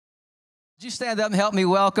Would you stand up and help me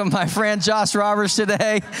welcome my friend Josh Roberts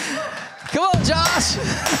today? Come on, Josh.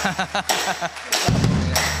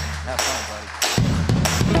 Have fun, buddy.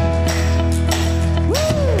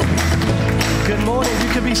 Good morning. You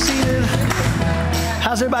can be seated.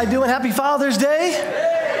 How's everybody doing? Happy Father's Day.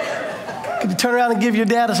 Could you turn around and give your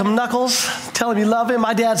dad some knuckles? Tell him you love him.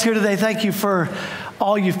 My dad's here today. Thank you for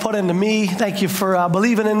all you've put into me. Thank you for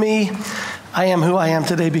believing in me. I am who I am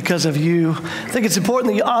today because of you. I think it's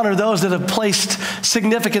important that you honor those that have placed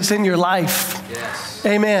significance in your life. Yes.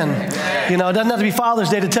 Amen. Amen. You know, it doesn't have to be Father's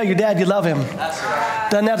Day to tell your dad you love him. That's right.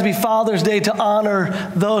 Doesn't have to be Father's Day to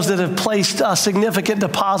honor those that have placed significant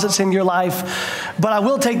deposits in your life. But I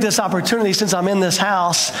will take this opportunity since I'm in this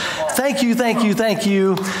house. Thank you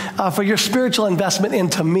for your spiritual investment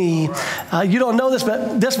into me. You don't know this,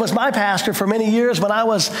 but this was my pastor for many years. When I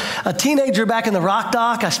was a teenager back in the Rock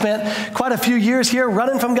Dock, I spent quite a few years here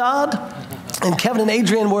running from God. And Kevin and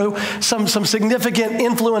Adrian were some significant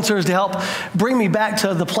influencers to help bring me back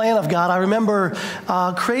to the plan of God. I remember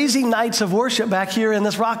crazy nights of worship back here in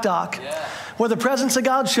this Rock Dock where the presence of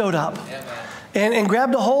God showed up. And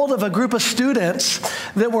grabbed a hold of a group of students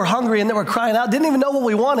that were hungry and that were crying out, didn't even know what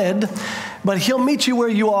we wanted, but He'll meet you where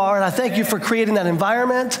you are. And I thank you for creating that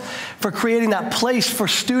environment, for creating that place for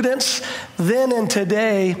students then and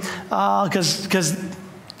today, because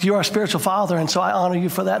you are a spiritual father, and so I honor you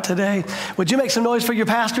for that today. Would you make some noise for your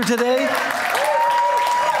pastor today?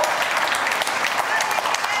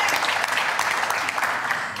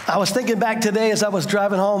 I was thinking back today as I was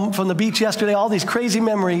driving home from the beach yesterday, all these crazy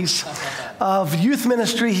memories of youth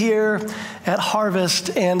ministry here at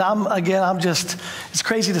Harvest. And it's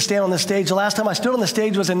crazy to stand on this stage. The last time I stood on the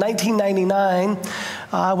stage was in 1999.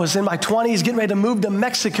 I was in my 20s, getting ready to move to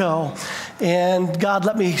Mexico. And God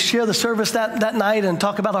let me share the service that night and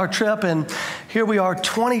talk about our trip. And here we are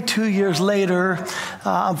 22 years later.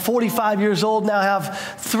 I'm 45 years old now. I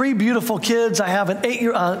have 3 beautiful kids. I have an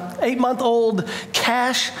 8-month-old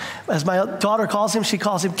Cash, as my daughter calls him. She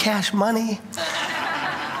calls him Cash Money.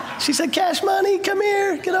 She said, Cash Money, come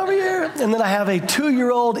here, get over here. And then I have a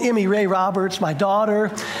 2-year-old Emmy Ray Roberts, my daughter.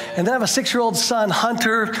 And then I have a 6-year-old son,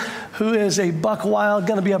 Hunter, who is a buck wild,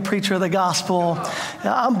 going to be a preacher of the gospel.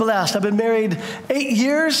 I'm blessed. I've been married 8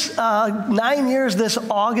 years, 9 years this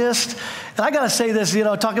August. And I got to say this,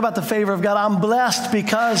 talk about the favor of God. I'm blessed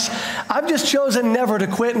because I've just chosen never to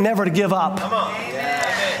quit and never to give up. Come on.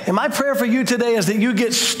 And my prayer for you today is that you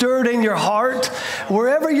get stirred in your heart,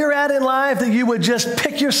 wherever you're at in life, that you would just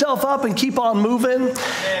pick yourself up and keep on moving.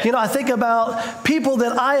 I think about people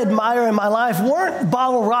that I admire in my life weren't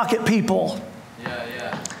bottle rocket people.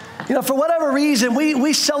 For whatever reason,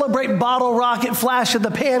 we celebrate bottle rocket, flash in the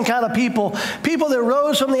pan kind of people. People that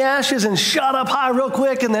rose from the ashes and shot up high real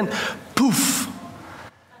quick and then poof.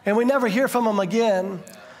 And we never hear from them again.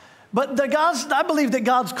 But I believe that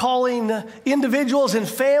God's calling individuals and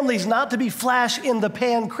families not to be flash in the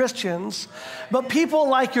pan Christians, but people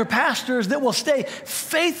like your pastors that will stay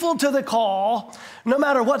faithful to the call no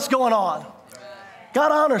matter what's going on.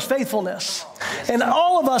 God honors faithfulness. And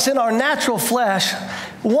all of us in our natural flesh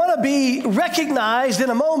want to be recognized in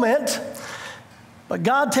a moment, but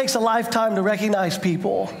God takes a lifetime to recognize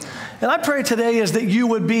people. And I pray today is that you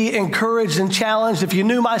would be encouraged and challenged. If you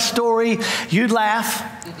knew my story, you'd laugh.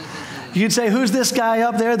 You'd say, who's this guy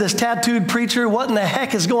up there, this tattooed preacher? What in the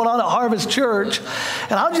heck is going on at Harvest Church?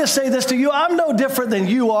 And I'll just say this to you. I'm no different than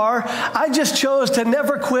you are. I just chose to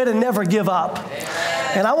never quit and never give up.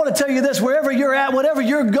 And I want to tell you this, wherever you're at, whatever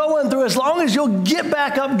you're going through, as long as you'll get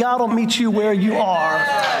back up, God will meet you where you are.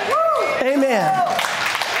 Amen.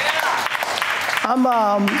 I'm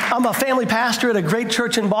a family pastor at a great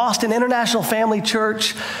church in Boston, International Family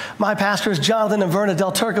Church. My pastors, Jonathan and Verna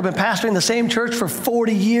Del Turco, have been pastoring the same church for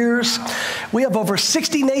 40 years. We have over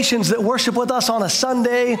 60 nations that worship with us on a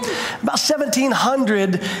Sunday, about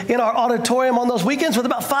 1,700 in our auditorium on those weekends, with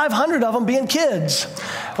about 500 of them being kids.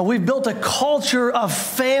 We've built a culture of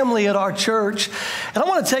family at our church. And I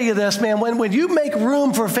want to tell you this, man, when you make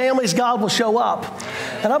room for families, God will show up.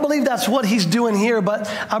 And I believe that's what He's doing here. But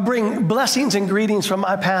I bring blessings and greetings from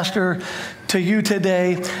my pastor to you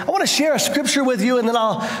today. I want to share a scripture with you, and then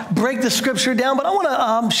I'll break the scripture down. But I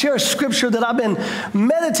want to share a scripture that I've been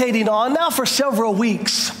meditating on now for several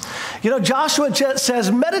weeks. Joshua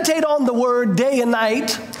says, meditate on the word day and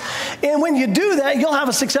night. And when you do that, you'll have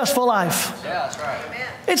a successful life. Yeah, that's right. Amen.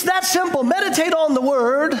 It's that simple. Meditate on the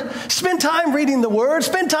Word. Spend time reading the Word.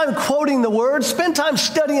 Spend time quoting the Word. Spend time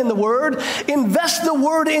studying the Word. Invest the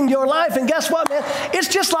Word in your life. And guess what, man? It's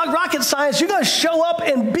just like rocket science. You're going to show up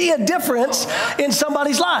and be a difference in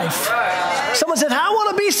somebody's life. Someone said, I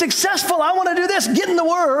want to be successful. I want to do this. Get in the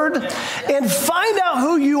Word and find out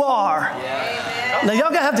who you are. Now, y'all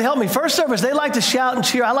gonna have to help me. First service, they like to shout and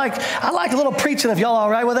cheer. I like a little preaching, if y'all all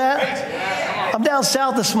right with that. I'm down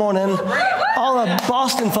south this morning. All the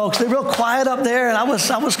Boston folks, they're real quiet up there, and I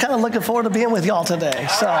was kind of looking forward to being with y'all today.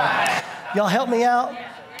 So, y'all help me out.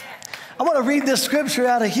 I want to read this scripture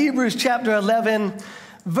out of Hebrews chapter 11,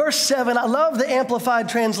 verse 7. I love the Amplified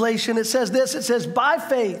translation. It says this, it says, by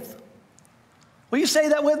faith. Will you say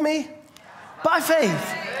that with me? By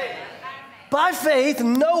faith. By faith,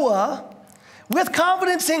 Noah, with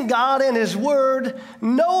confidence in God and his word,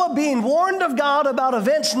 Noah being warned of God about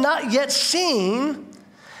events not yet seen,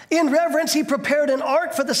 in reverence, he prepared an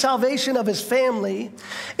ark for the salvation of his family.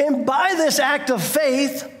 And by this act of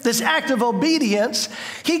faith, this act of obedience,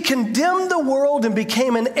 he condemned the world and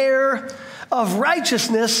became an heir of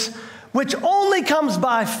righteousness, which only comes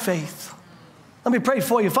by faith. Let me pray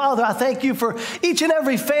for you. Father, I thank you for each and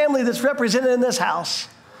every family that's represented in this house.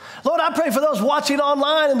 Lord, I pray for those watching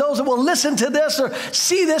online and those that will listen to this or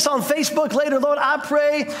see this on Facebook later. Lord, I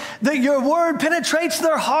pray that your word penetrates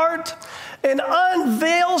their heart and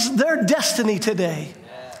unveils their destiny today.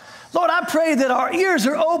 Lord, I pray that our ears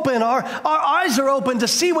are open, our eyes are open to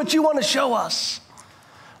see what you want to show us.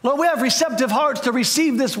 Lord, we have receptive hearts to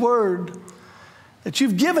receive this word that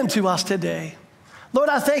you've given to us today. Lord,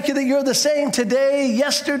 I thank you that you're the same today,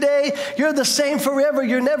 yesterday. You're the same forever.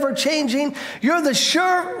 You're never changing. You're the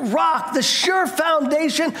sure rock, the sure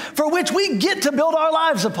foundation for which we get to build our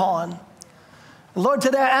lives upon. Lord,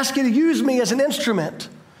 today I ask you to use me as an instrument.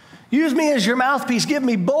 Use me as your mouthpiece. Give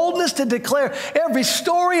me boldness to declare every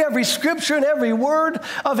story, every scripture, and every word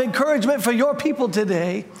of encouragement for your people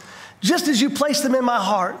today, just as you place them in my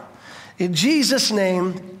heart. In Jesus'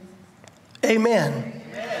 name, amen.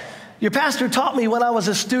 Your pastor taught me when I was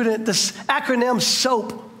a student this acronym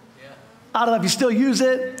SOAP. I don't know if you still use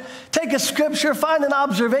it. Take a scripture, find an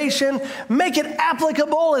observation, make it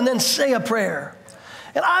applicable, and then say a prayer.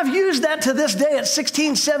 And I've used that to this day at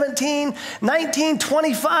 16, 17, 19,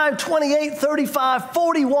 25, 28, 35,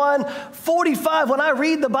 41, 45. When I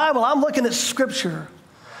read the Bible, I'm looking at scripture.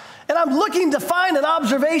 And I'm looking to find an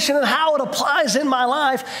observation and how it applies in my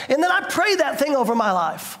life. And then I pray that thing over my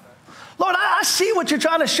life. Lord, I see what you're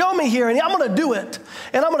trying to show me here, and I'm going to do it.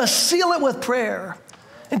 And I'm going to seal it with prayer.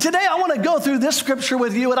 And today I want to go through this scripture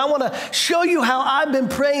with you, and I want to show you how I've been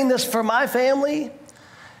praying this for my family.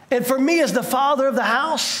 And for me as the father of the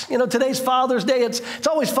house, you know, today's Father's Day, it's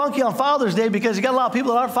always funky on Father's Day because you got a lot of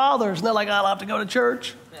people that aren't fathers, and they're like, I don't have to go to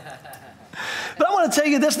church. But I want to tell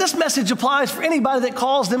you this message applies for anybody that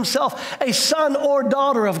calls themselves a son or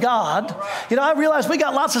daughter of God. You know, I realize we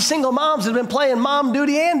got lots of single moms that have been playing mom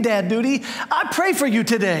duty and dad duty. I pray for you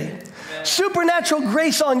today. Supernatural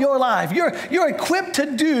grace on your life. You're equipped to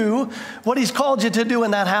do what he's called you to do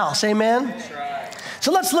in that house. Amen?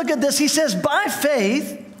 So let's look at this. He says, by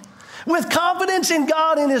faith, with confidence in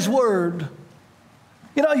God and his word.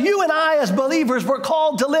 You know, you and I as believers were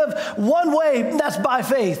called to live one way, and that's by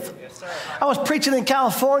faith. Yes, sir. I was preaching in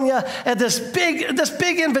California at this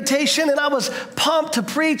big invitation, and I was pumped to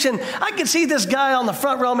preach, and I could see this guy on the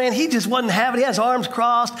front row, man, he just wasn't having it. He had his arms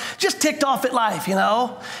crossed, just ticked off at life, you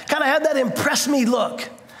know. Kind of had that impress me look.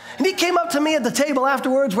 And he came up to me at the table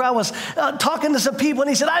afterwards where I was talking to some people, and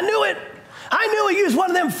he said, I knew it. I knew you was one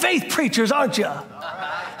of them faith preachers, aren't you?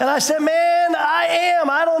 And I said, man, I am.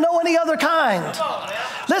 I don't know any other kind.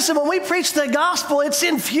 Listen, when we preach the gospel, it's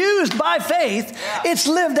infused by faith. It's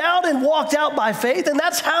lived out and walked out by faith, and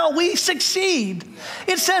that's how we succeed.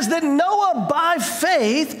 It says that Noah, by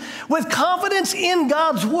faith, with confidence in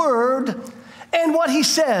God's word and what he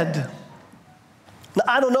said. Now,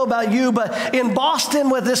 I don't know about you, but in Boston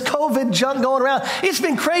with this COVID junk going around, it's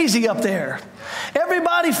been crazy up there.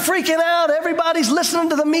 Everybody freaking out. Everybody's listening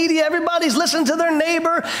to the media. Everybody's listening to their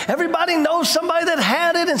neighbor. Everybody knows somebody that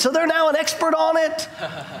had it, and so they're now an expert on it.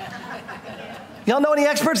 Y'all know any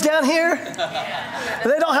experts down here?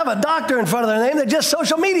 They don't have a doctor in front of their name. They're just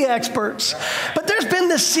social media experts. But there's been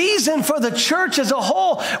this season for the church as a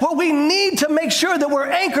whole where we need to make sure that we're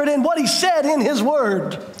anchored in what he said in his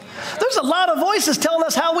word. There's a lot of voices telling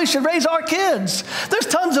us how we should raise our kids. There's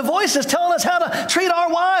tons of voices telling us how to treat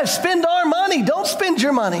our wives, spend our money. Don't spend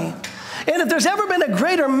your money. And if there's ever been a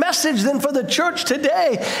greater message than for the church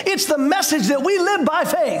today, it's the message that we live by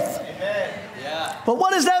faith. Amen. Yeah. But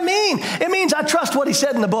what does that mean? It means I trust what he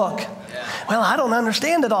said in the book. Yeah. Well, I don't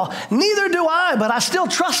understand it all. Neither do I, but I still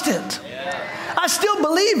trust it. Yeah. I still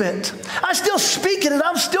believe it. I still speak it, and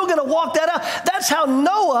I'm still going to walk that out. That's how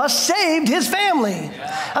Noah saved his family.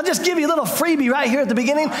 Yeah. I'll just give you a little freebie right here at the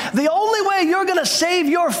beginning. The only way you're going to save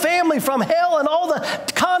your family from hell and all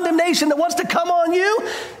the condemnation that wants to come on you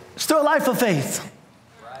is through a life of faith.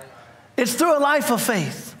 Right. It's through a life of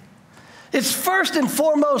faith. It's first and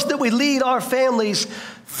foremost that we lead our families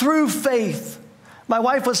through faith. My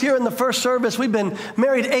wife was here in the first service. We've been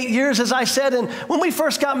married 8 years, as I said. And when we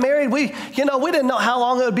first got married, we didn't know how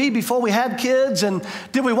long it would be before we had kids. And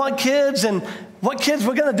did we want kids? And what kids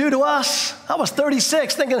were going to do to us? I was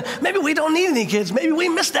 36 thinking, maybe we don't need any kids. Maybe we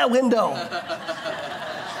missed that window.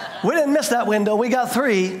 We didn't miss that window. We got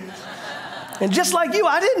 3. And just like you,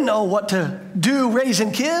 I didn't know what to do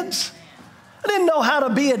raising kids. I didn't know how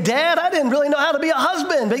to be a dad. I didn't really know how to be a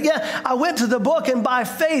husband. But yet I went to the book, and by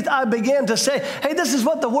faith I began to say, hey, this is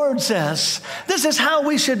what the Word says. This is how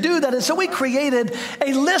we should do that. And so we created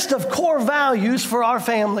a list of core values for our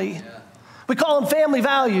family. We call them family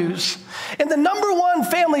values. And the number one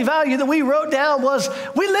family value that we wrote down was,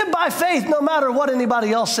 we live by faith no matter what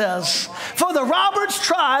anybody else says. For the Roberts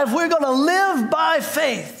tribe, we're going to live by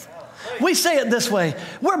faith. We say it this way: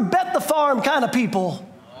 we're bet the farm kind of people.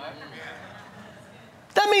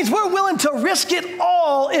 That means we're willing to risk it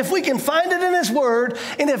all if we can find it in His Word.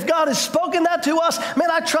 And if God has spoken that to us,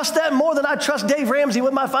 man, I trust that more than I trust Dave Ramsey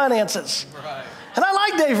with my finances. Right. And I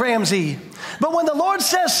like Dave Ramsey. But when the Lord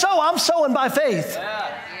says sow, I'm sowing by faith.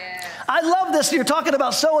 Yeah. I love this. You're talking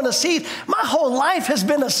about sowing a seed. My whole life has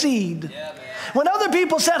been a seed. Yeah, when other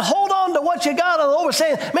people said, hold on to what you got, the Lord was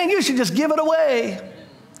saying, man, you should just give it away.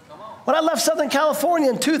 When I left Southern California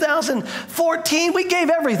in 2014, we gave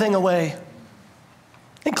everything away,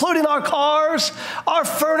 including our cars, our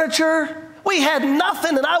furniture. We had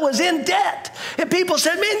nothing, and I was in debt. And people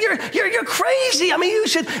said, man, you're crazy. I mean, you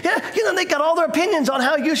should, they got all their opinions on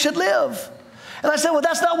how you should live. And I said, well,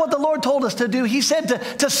 that's not what the Lord told us to do. He said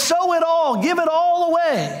to sow it all, give it all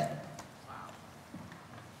away.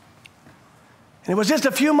 And it was just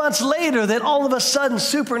a few months later that all of a sudden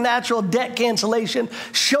supernatural debt cancellation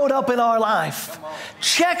showed up in our life.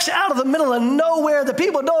 Checks out of the middle of nowhere. The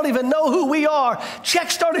people don't even know who we are.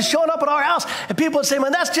 Checks started showing up at our house. And people would say,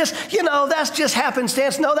 man, that's just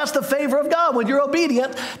happenstance. No, that's the favor of God when you're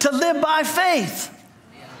obedient to live by faith.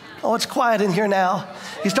 Oh, it's quiet in here now.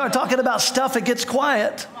 You start talking about stuff, it gets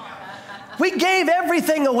quiet. We gave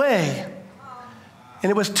everything away. And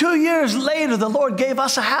it was 2 years later the Lord gave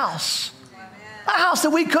us a house. A house that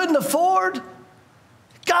we couldn't afford.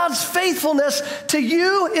 God's faithfulness to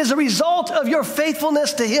you is a result of your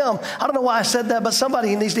faithfulness to Him. I don't know why I said that, but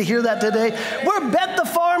somebody needs to hear that today. We're bet the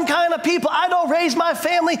farm kind of people. I don't raise my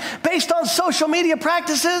family based on social media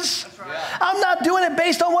practices. I'm not doing it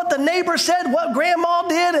based on what the neighbor said, what grandma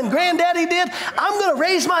did and granddaddy did. I'm going to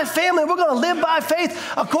raise my family. We're going to live by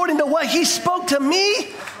faith according to what He spoke to me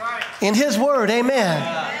in His Word.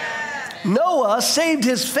 Amen. Noah saved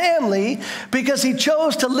his family because he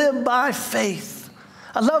chose to live by faith.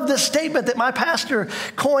 I love this statement that my pastor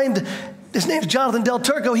coined. His name's Jonathan Del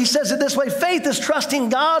Turco. He says it this way: faith is trusting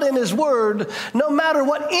God and His Word no matter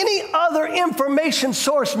what any other information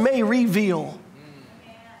source may reveal.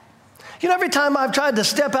 You know, every time I've tried to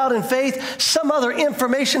step out in faith, some other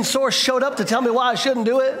information source showed up to tell me why I shouldn't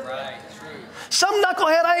do it. Right. Some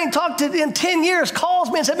knucklehead I ain't talked to in 10 years calls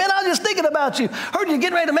me and said, man, I was just thinking about you. Heard you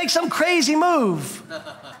getting ready to make some crazy move.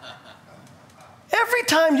 Every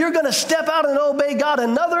time you're going to step out and obey God,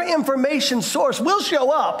 another information source will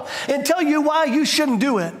show up and tell you why you shouldn't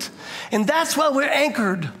do it. And that's why we're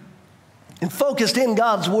anchored and focused in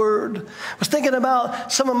God's Word. I was thinking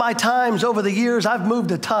about some of my times over the years. I've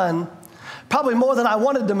moved a ton, probably more than I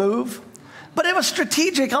wanted to move. But it was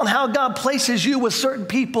strategic on how God places you with certain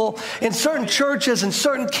people in certain churches and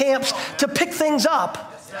certain camps to pick things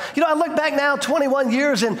up. You know, I look back now, 21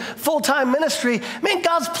 years in full-time ministry. Man,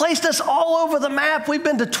 God's placed us all over the map. We've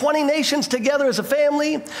been to 20 nations together as a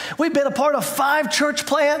family. We've been a part of 5 church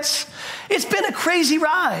plants. It's been a crazy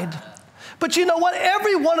ride. But you know what?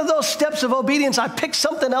 Every one of those steps of obedience, I picked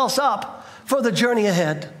something else up for the journey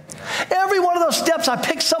ahead. Every one of those steps, I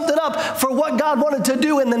picked something up for what God wanted to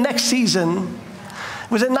do in the next season.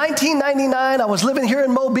 It was in 1999. I was living here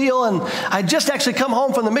in Mobile, and I just actually come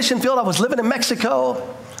home from the mission field. I was living in Mexico.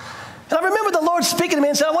 And I remember the Lord speaking to me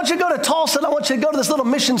and said, I want you to go to Tulsa, and I want you to go to this little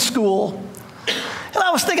mission school. And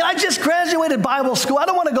I was thinking, I just graduated Bible school. I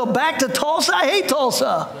don't want to go back to Tulsa. I hate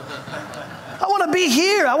Tulsa. I want to be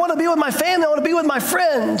here. I want to be with my family. I want to be with my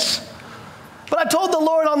friends. But I told the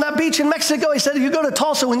Lord on that beach in Mexico, He said, if you go to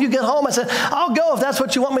Tulsa when you get home, I said, I'll go if that's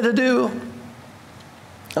what you want me to do.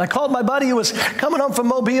 And I called my buddy who was coming home from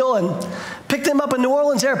Mobile and picked him up in New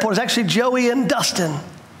Orleans airport. It was actually Joey and Dustin.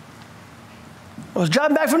 I was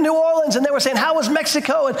driving back from New Orleans, and they were saying, how was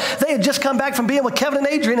Mexico? And they had just come back from being with Kevin and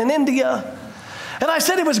Adrian in India. And I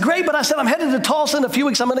said it was great, but I said, I'm headed to Tulsa in a few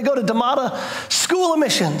weeks. I'm going to go to Damata School of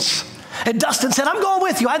Missions. And Dustin said, I'm going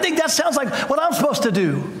with you. I think that sounds like what I'm supposed to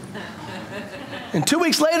do. And 2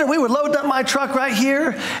 weeks later, we were loading up my truck right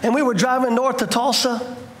here, and we were driving north to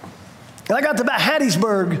Tulsa. And I got to about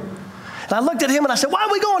Hattiesburg. And I looked at him and I said, why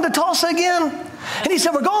are we going to Tulsa again? And he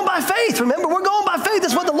said, we're going by faith. Remember, we're going by faith.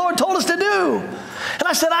 That's what the Lord told us to do. And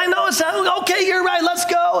I said, I know. It's okay, you're right. Let's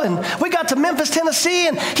go. And we got to Memphis, Tennessee.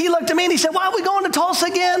 And he looked at me and he said, why are we going to Tulsa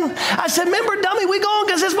again? I said, remember, dummy, we going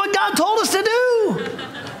because it's what God told us to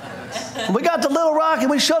do. And we got to Little Rock and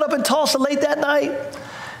we showed up in Tulsa late that night.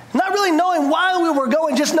 Not really knowing why we were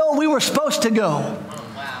going, just knowing we were supposed to go.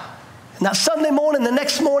 Now, Sunday morning, the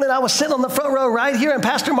next morning, I was sitting on the front row right here, and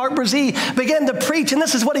Pastor Mark Brzee began to preach, and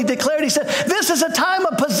this is what he declared. He said, this is a time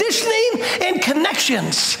of positioning and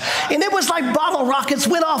connections. And it was like bottle rockets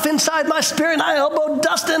went off inside my spirit, and I elbowed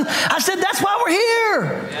Dustin. I said, that's why we're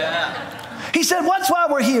here. Yeah. He said, what's why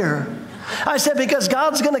we're here? I said, because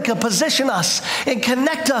God's going to position us and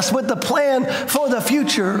connect us with the plan for the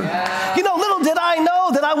future. Yeah. You know, little did I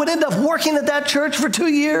know that I would end up working at that church for 2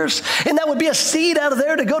 years, and that would be a seed out of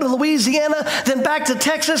there to go to Louisiana, then back to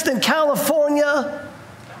Texas, then California,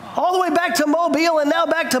 all the way back to Mobile, and now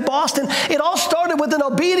back to Boston. It all started with an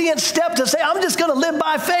obedient step to say, I'm just going to live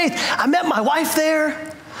by faith. I met my wife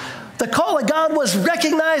there. The call of God was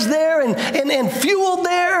recognized there and fueled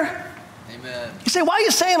there. Amen. You say, why are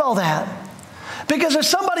you saying all that? Because there's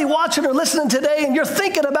somebody watching or listening today and you're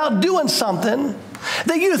thinking about doing something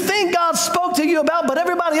that you think God spoke to you about, but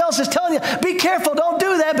everybody else is telling you, be careful, don't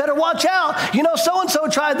do that, better watch out. You know, so-and-so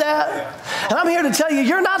tried that. And I'm here to tell you,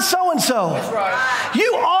 you're not so-and-so. That's right.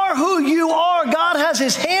 You are who you are. God has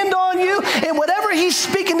his hand on you, and whatever he's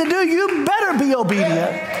speaking to do, you better be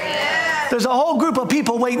obedient. There's a whole group of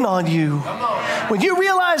people waiting on you. When you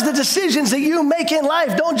realize the decisions that you make in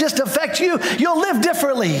life don't just affect you, you'll live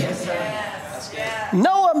differently.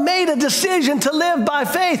 Noah made a decision to live by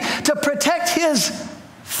faith to protect his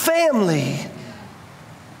family.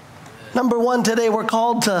 Number one, today we're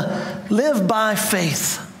called to live by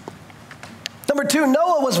faith. Number two,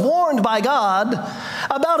 Noah was warned by God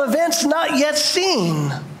about events not yet seen.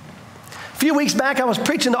 A few weeks back, I was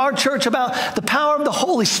preaching to our church about the power of the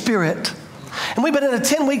Holy Spirit. And we've been in a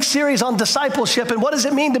 10-week series on discipleship and what does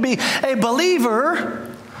it mean to be a believer,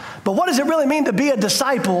 but what does it really mean to be a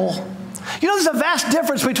disciple? You know, there's a vast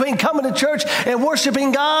difference between coming to church and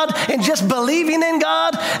worshiping God and just believing in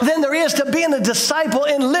God than there is to being a disciple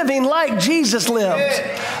and living like Jesus lived.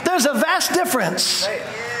 There's a vast difference.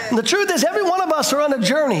 And the truth is, every one of us are on a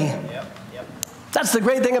journey. That's the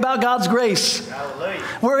great thing about God's grace.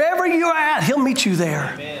 Wherever you're at, he'll meet you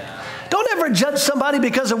there. Don't ever judge somebody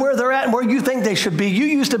because of where they're at and where you think they should be. You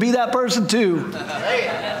used to be that person too.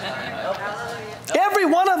 Every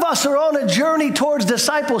one of us are on a journey towards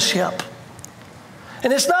discipleship.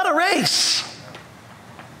 And it's not a race.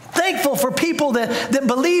 Thankful for people that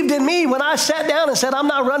believed in me when I sat down and said, I'm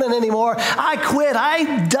not running anymore. I quit.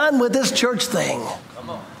 I'm done with this church thing.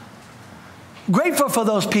 Grateful for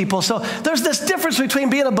those people. So there's this difference between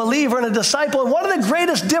being a believer and a disciple. And one of the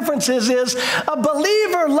greatest differences is a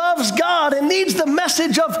believer loves God and needs the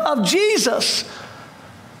message of Jesus.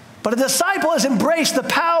 But a disciple has embraced the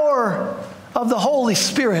power of the Holy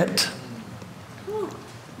Spirit.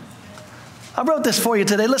 I wrote this for you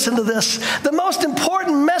today. Listen to this. The most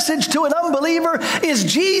important message to an unbeliever is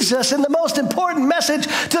Jesus, and the most important message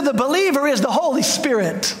to the believer is the Holy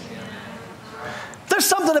Spirit. There's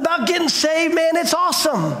something about getting saved, man. It's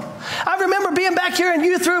awesome. I remember being back here in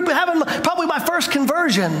youth group having probably my first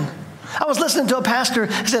conversion. I was listening to a pastor.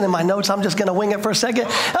 It's in my notes. I'm just going to wing it for a second.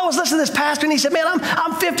 I was listening to this pastor, and he said, man,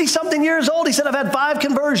 I'm 50-something years old. He said, I've had 5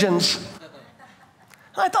 conversions.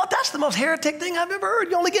 I thought, that's the most heretic thing I've ever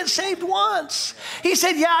heard. You only get saved once. He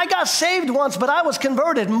said, yeah, I got saved once, but I was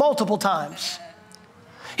converted multiple times.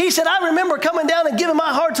 He said, I remember coming down and giving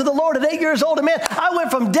my heart to the Lord at 8 years old, and man, I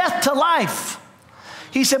went from death to life.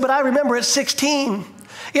 He said, but I remember at 16,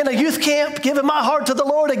 in a youth camp, giving my heart to the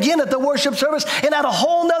Lord again at the worship service, and had a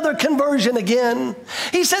whole nother conversion again.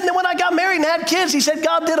 He said that when I got married and had kids, he said,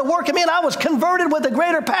 God did a work in me, and I was converted with a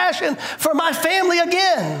greater passion for my family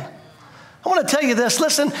again. I want to tell you this.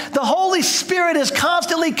 Listen, the Holy Spirit is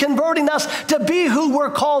constantly converting us to be who we're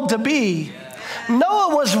called to be.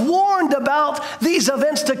 Noah was warned about these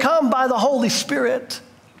events to come by the Holy Spirit.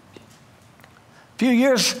 A few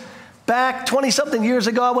years back, 20-something years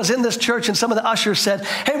ago, I was in this church and some of the ushers said,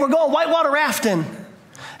 hey, we're going whitewater rafting.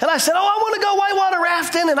 And I said, oh, I want to go whitewater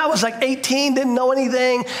rafting. And I was like 18, didn't know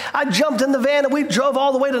anything. I jumped in the van and we drove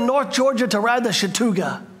all the way to North Georgia to ride the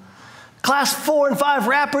Chattooga. Class 4 and 5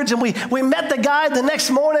 rapids, and we met the guide the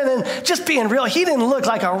next morning, and just being real, he didn't look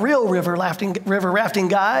like a real river rafting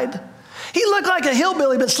guide. He looked like a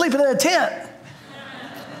hillbilly been sleeping in a tent.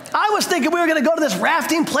 I was thinking we were going to go to this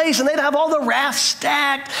rafting place and they'd have all the rafts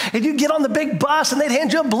stacked and you'd get on the big bus and they'd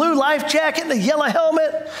hand you a blue life jacket and a yellow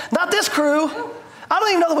helmet. Not this crew. I don't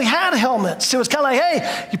even know that we had helmets. It was kind of like,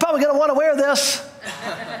 hey, you're probably going to want to wear this.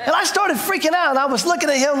 And I started freaking out and I was looking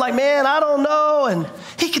at him like, man, I don't know. And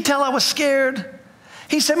he could tell I was scared.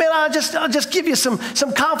 He said, man, I'll just give you some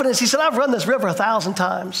confidence. He said, I've run this river 1,000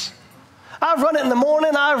 times. I've run it in the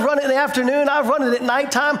morning. I've run it in the afternoon. I've run it at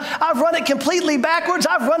nighttime. I've run it completely backwards.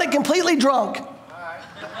 I've run it completely drunk.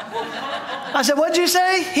 I said, what'd you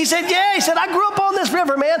say? He said, yeah. He said, I grew up on this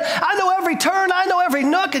river, man. I know every turn. I know every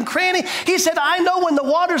nook and cranny. He said, I know when the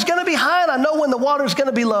water's going to be high and I know when the water's going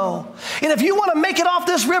to be low. And if you want to make it off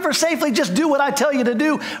this river safely, just do what I tell you to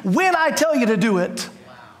do when I tell you to do it.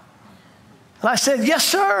 And I said, yes,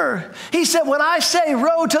 sir. He said, when I say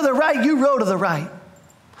row to the right, you row to the right.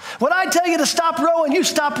 When I tell you to stop rowing, you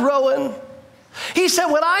stop rowing. He said,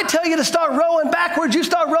 when I tell you to start rowing backwards, you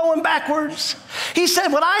start rowing backwards. He said,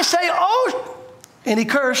 when I say, oh, and he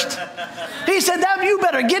cursed. He said, that you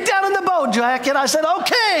better get down in the boat, Jack. And I said,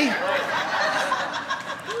 okay.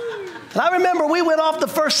 And I remember we went off the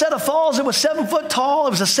first set of falls. It was 7 foot tall. It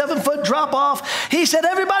was a 7 foot drop off. He said,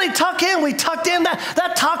 everybody tuck in. We tucked in.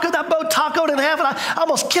 That boat tacoed in half. And I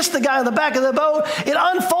almost kissed the guy in the back of the boat. It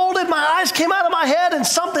unfolded. My eyes came out of my head and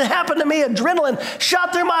something happened to me. Adrenaline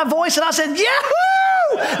shot through my voice. And I said,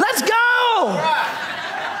 yahoo! Let's go!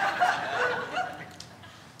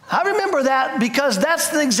 I remember that because that's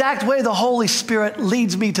the exact way the Holy Spirit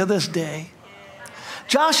leads me to this day.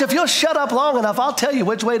 Josh, if you'll shut up long enough, I'll tell you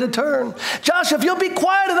which way to turn. Josh, if you'll be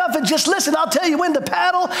quiet enough and just listen, I'll tell you when to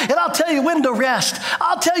paddle and I'll tell you when to rest.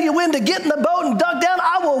 I'll tell you when to get in the boat and duck down.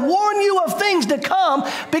 I will warn you of things to come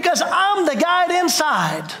because I'm the guide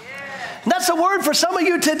inside. And that's a word for some of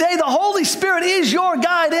you today. The Holy Spirit is your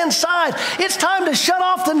guide inside. It's time to shut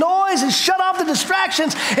off the noise and shut off the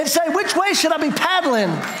distractions and say, which way should I be paddling?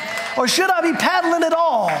 Or should I be paddling at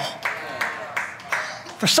all?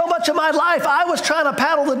 For so much of my life, I was trying to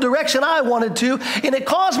paddle the direction I wanted to, and it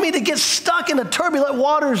caused me to get stuck in a turbulent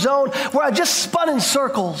water zone where I just spun in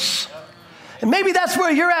circles. And maybe that's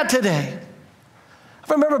where you're at today.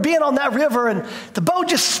 I remember being on that river and the boat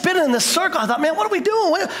just spinning in this circle. I thought, man, what are we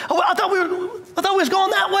doing? I thought we was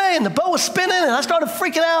going that way, and the boat was spinning, and I started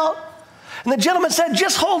freaking out. And the gentleman said,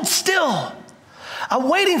 just hold still. I'm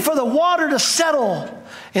waiting for the water to settle,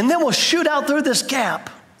 and then we'll shoot out through this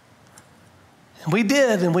gap. And we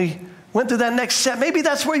did, and we went through that next set. Maybe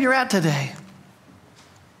that's where you're at today.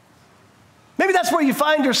 Maybe that's where you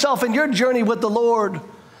find yourself in your journey with the Lord.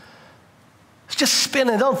 It's just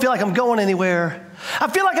spinning. I don't feel like I'm going anywhere. I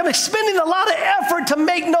feel like I'm expending a lot of effort to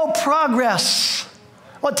make no progress.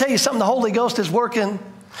 I want to tell you something. The Holy Ghost is working.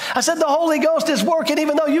 I said the Holy Ghost is working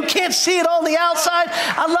even though you can't see it on the outside.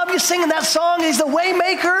 I love you singing that song. He's the way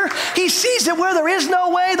maker. He sees it where there is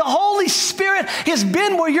no way. The Holy Spirit has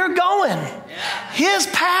been where you're going. His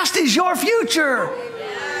past is your future.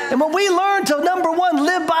 And when we learn to, number one,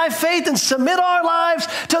 live by faith and submit our lives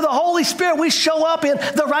to the Holy Spirit, we show up in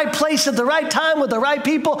the right place at the right time with the right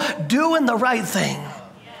people, doing the right thing.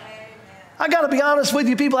 I got to be honest with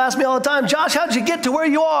you. People ask me all the time, Josh, how'd you get to where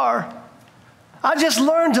you are? I just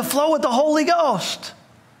learned to flow with the Holy Ghost.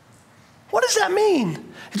 What does that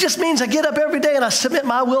mean? It just means I get up every day and I submit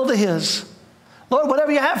my will to His. Lord,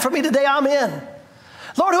 whatever you have for me today, I'm in.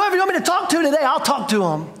 Lord, whoever you want me to talk to today, I'll talk to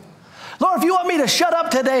them. Lord, if you want me to shut up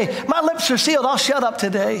today, my lips are sealed, I'll shut up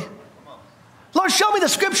today. Lord, show me the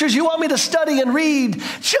scriptures you want me to study and read.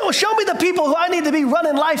 Show me the people who I need to be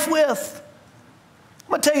running life with. I'm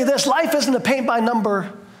going to tell you this, life isn't a paint by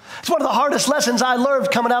number. It's one of the hardest lessons I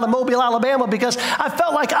learned coming out of Mobile, Alabama, because I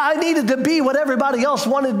felt like I needed to be what everybody else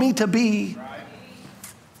wanted me to be.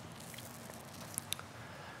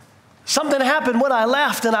 Something happened when I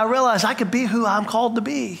left and I realized I could be who I'm called to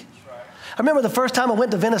be. I remember the first time I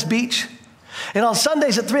went to Venice Beach. And on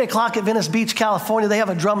Sundays at 3 o'clock at Venice Beach, California, they have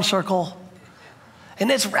a drum circle.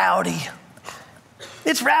 And it's rowdy.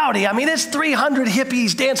 It's rowdy. I mean, it's 300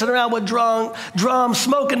 hippies dancing around with drums,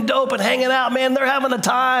 smoking dope and hanging out. Man, they're having a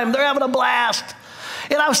time. They're having a blast.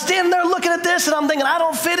 And I was standing there looking at this and I'm thinking, I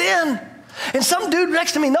don't fit in. And some dude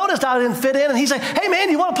next to me noticed I didn't fit in. And he's like, hey, man,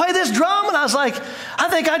 you want to play this drum? And I was like, I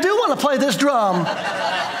think I do want to play this drum.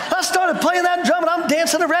 I started playing that drum and I'm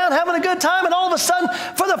dancing around, having a good time. And all of a sudden,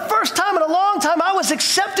 for the first time in a long time, I was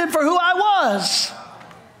accepted for who I was.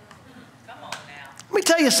 Let me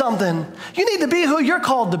tell you something. You need to be who you're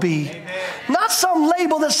called to be. Amen. Not some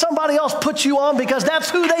label that somebody else puts you on because that's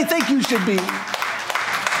who they think you should be.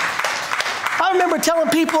 I remember telling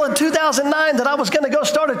people in 2009 that I was going to go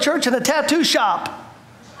start a church and a tattoo shop.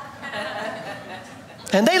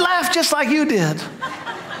 And they laughed just like you did.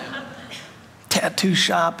 tattoo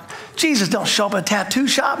shop. Jesus don't show up at a tattoo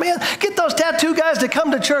shop, man. Get those tattoo guys to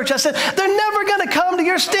come to church. I said, they're never going to come to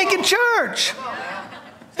your stinking church.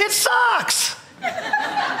 It sucks.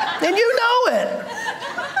 And you know it.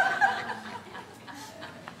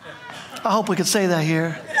 I hope we could say that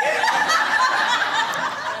here.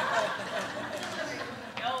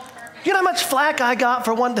 You know how much flack I got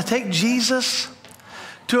for wanting to take Jesus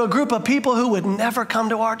to a group of people who would never come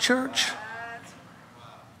to our church?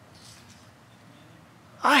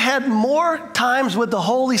 I had more times with the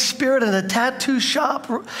Holy Spirit in a tattoo shop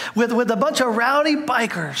with a bunch of rowdy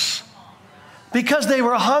bikers because they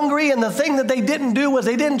were hungry, and the thing that they didn't do was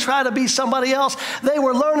they didn't try to be somebody else. They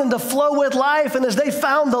were learning to flow with life, and as they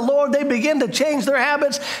found the Lord, they began to change their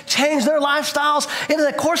habits, change their lifestyles. And in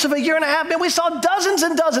the course of a year and a half, man, we saw dozens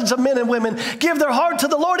and dozens of men and women give their heart to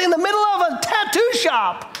the Lord in the middle of a tattoo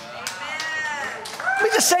shop. Let me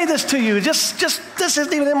just say this to you. Just this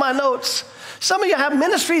isn't even in my notes. Some of you have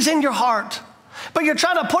ministries in your heart, but you're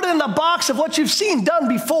trying to put it in the box of what you've seen done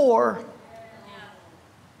before.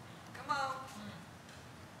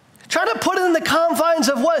 Try to put it in the confines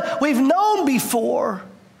of what we've known before.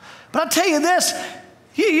 But I'll tell you this,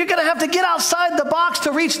 you're going to have to get outside the box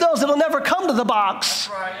to reach those that will never come to the box.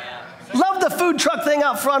 Love the food truck thing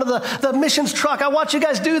out front of the missions truck. I watch you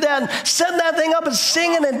guys do that and setting that thing up and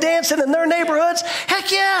singing and dancing in their neighborhoods. Heck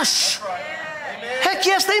yes. Heck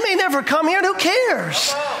yes, they may never come here, and who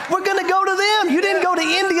cares? We're going to go to them. You didn't go to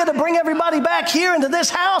India to bring everybody back here into this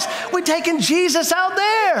house. We're taking Jesus out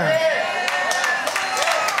there.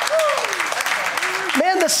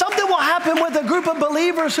 Man, there's something will happen with a group of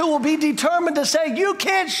believers who will be determined to say, you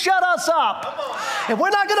can't shut us up. If we're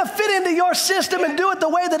not going to fit into your system and do it the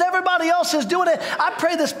way that everybody else is doing it, I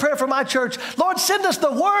pray this prayer for my church. Lord, send us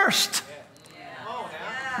the worst.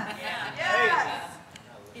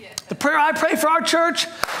 The prayer I pray for our church,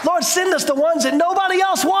 Lord, send us the ones that nobody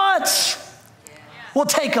else wants. We'll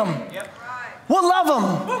take them. We'll love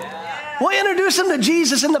them. We'll introduce them to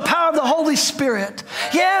Jesus in the power of the Holy Spirit.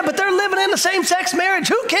 Yeah, but they're living in a same-sex marriage.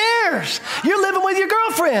 Who cares? You're living with your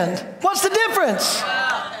girlfriend. What's the difference?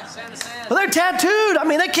 Well, they're tattooed. I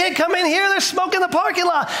mean, they can't come in here. They're smoking in the parking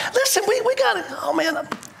lot. Listen, we got it. Oh, man,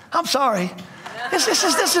 I'm sorry. This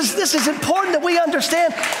is important that we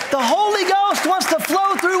understand. The Holy Ghost wants to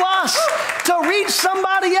flow through us to reach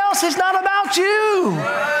somebody else. It's not about you.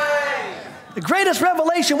 The greatest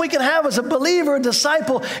revelation we can have as a believer, a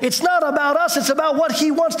disciple, it's not about us. It's about what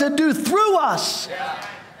He wants to do through us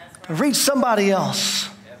to reach somebody else.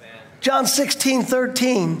 John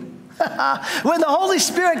 16:13. When the Holy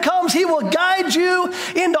Spirit comes, He will guide you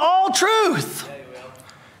into all truth.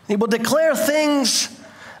 He will declare things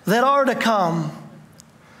that are to come.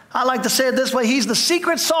 I like to say it this way. He's the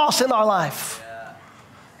secret sauce in our life.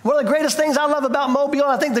 One of the greatest things I love about Mobile,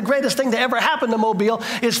 I think the greatest thing that ever happened to Mobile,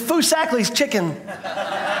 is Fusakli's chicken.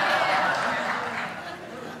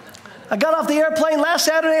 I got off the airplane last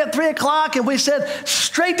Saturday at 3 o'clock, and we said,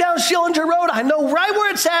 straight down Schillinger Road. I know right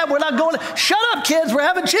where it's at. We're not going. Shut up, kids. We're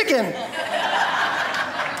having chicken.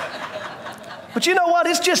 But you know what?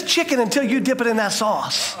 It's just chicken until you dip it in that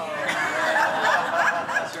sauce.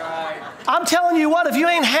 I'm telling you what, if you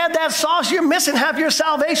ain't had that sauce, you're missing half your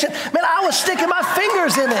salvation. Man, I was sticking my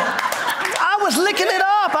fingers in it. I was licking it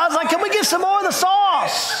up. I was like, can we get some more of the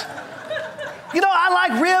sauce? You know, I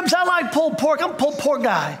like ribs. I like pulled pork. I'm a pulled pork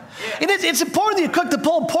guy. And it's important that you cook the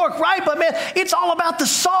pulled pork right, but man, it's all about the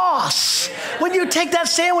sauce. When you take that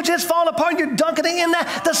sandwich and it's falling apart and you're dunking it in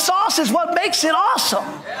that, the sauce is what makes it awesome.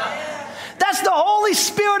 That's the Holy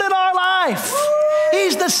Spirit in our life.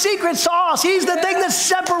 He's the secret sauce. He's the thing that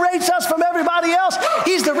separates us from everybody else.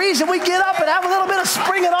 He's the reason we get up and have a little bit of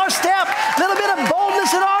spring in our step, a little bit of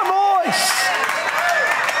boldness in our voice.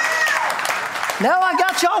 Now I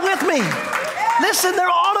got y'all with me. Listen, there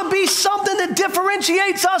ought to be something that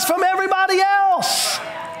differentiates us from everybody else.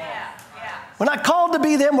 We're not called to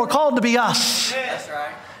be them, we're called to be us.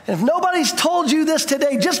 And if nobody's told you this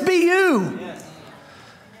today, just be you.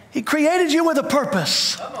 He created you with a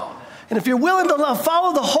purpose. And if you're willing to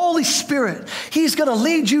follow the Holy Spirit, He's going to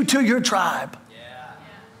lead you to your tribe.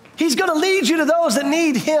 He's going to lead you to those that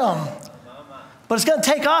need Him. But it's going to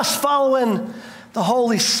take us following the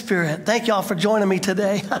Holy Spirit. Thank y'all for joining me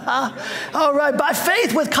today. All right. By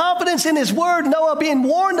faith, with confidence in His word, Noah, being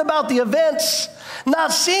warned about the events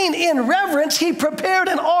not seen, in reverence, he prepared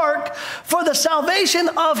an ark for the salvation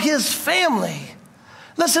of his family.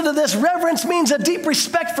 Listen to this. Reverence means a deep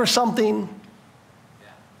respect for something.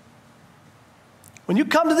 When you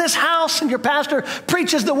come to this house and your pastor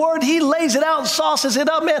preaches the word, he lays it out and sauces it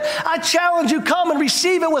up, man. I challenge you, come and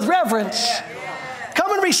receive it with reverence.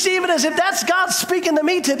 Come and and receive it as if that's God speaking to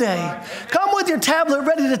me today. Come with your tablet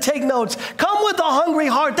ready to take notes. Come with a hungry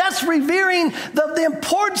heart. That's revering the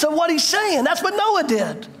importance of what he's saying. That's what Noah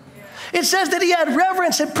did. It says that he had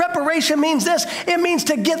reverence, and preparation means this. It means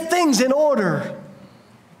to get things in order.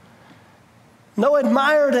 Noah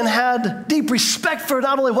admired and had deep respect for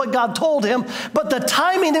not only what God told him, but the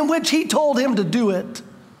timing in which he told him to do it.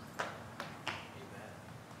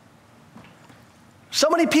 So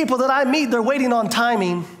many people that I meet, they're waiting on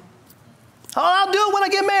timing. Oh, I'll do it when I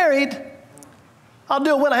get married. I'll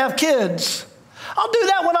do it when I have kids. I'll do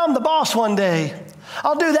that when I'm the boss one day.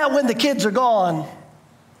 I'll do that when the kids are gone.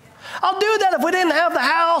 I'll do that if we didn't have the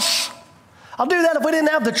house. I'll do that if we didn't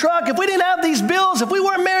have the truck, if we didn't have these bills, if we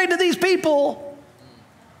weren't married to these people.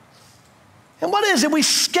 And what is it? We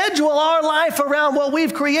schedule our life around what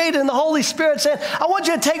we've created, and the Holy Spirit said, I want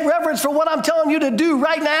you to take reverence for what I'm telling you to do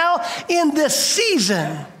right now in this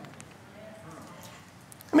season.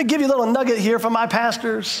 Let me give you a little nugget here from my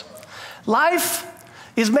pastors. Life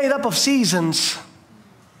is made up of seasons.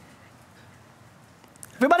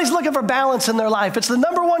 Everybody's looking for balance in their life. It's the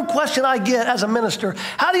number one question I get as a minister.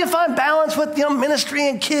 How do you find balance with ministry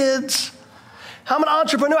and kids? I'm an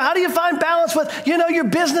entrepreneur. How do you find balance with, your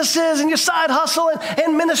businesses and your side hustle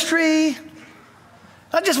and ministry?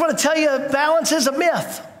 I just want to tell you, balance is a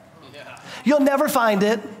myth. Yeah. You'll never find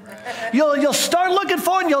it. You'll start looking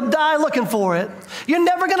for it and you'll die looking for it. You're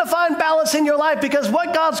never going to find balance in your life because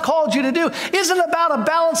what God's called you to do isn't about a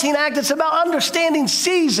balancing act. It's about understanding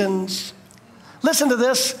seasons. Listen to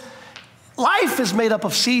this. Life is made up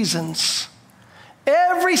of seasons.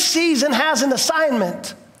 Every season has an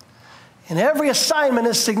assignment. And every assignment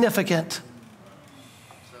is significant.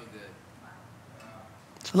 So good.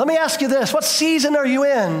 So let me ask you this. What season are you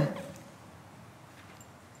in?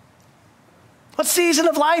 What season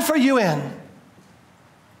of life are you in?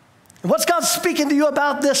 And what's God speaking to you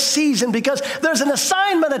about this season? Because there's an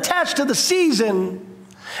assignment attached to the season.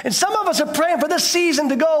 And some of us are praying for this season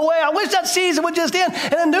to go away. I wish that season would just end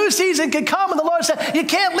and a new season could come. And the Lord said, you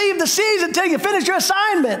can't leave the season until you finish your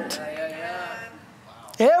assignment.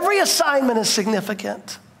 Every assignment is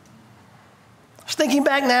significant. I was thinking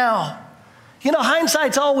back now.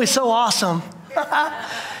 Hindsight's always so awesome.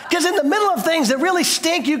 Because in the middle of things that really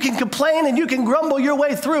stink, you can complain and you can grumble your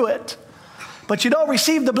way through it. But you don't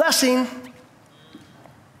receive the blessing.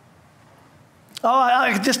 Oh,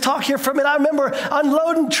 I could just talk here for a minute. I remember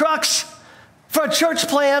unloading trucks for a church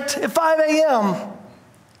plant at 5 a.m.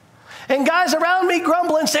 And guys around me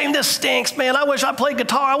grumbling, saying, this stinks, man. I wish I played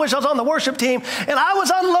guitar. I wish I was on the worship team. And I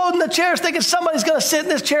was unloading the chairs thinking somebody's going to sit in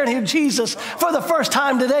this chair and hear Jesus for the first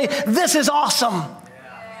time today. This is awesome.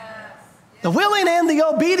 The willing and the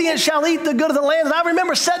obedient shall eat the good of the land. And I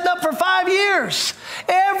remember setting up for 5 years.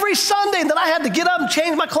 Every Sunday that I had to get up and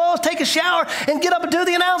change my clothes, take a shower, and get up and do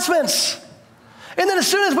the announcements. And then as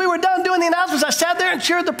soon as we were done doing the announcements, I sat there and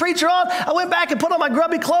cheered the preacher on. I went back and put on my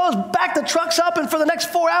grubby clothes, backed the trucks up, and for the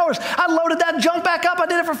next 4 hours, I loaded that junk back up. I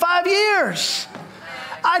did it for 5 years.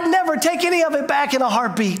 I'd never take any of it back in a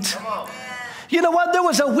heartbeat. You know what? There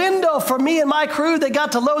was a window for me and my crew that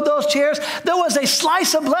got to load those chairs. There was a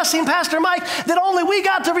slice of blessing, Pastor Mike, that only we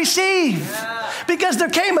got to receive. Because there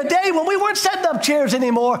came a day when we weren't setting up chairs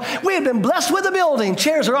anymore. We had been blessed with a building.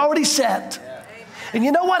 Chairs are already set. And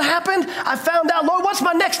you know what happened? I found out, Lord, what's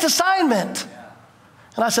my next assignment?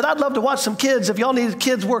 And I said, I'd love to watch some kids. If y'all need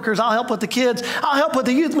kids workers, I'll help with the kids. I'll help with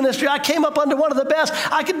the youth ministry. I came up under one of the best.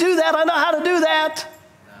 I could do that. I know how to do that.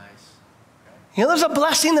 Nice. There's a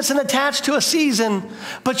blessing that's attached to a season,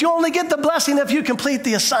 but you only get the blessing if you complete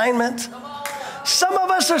the assignment. Some of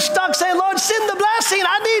us are stuck saying, Lord, send the blessing.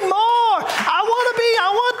 I need more.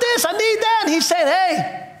 I want this. I need that. And he's saying,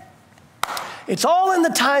 hey, it's all in the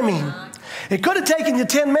timing. It could have taken you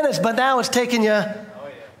 10 minutes, but now it's taken you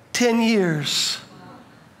 10 years.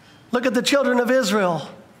 Look at the children of Israel.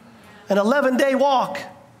 An 11-day walk.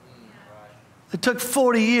 It took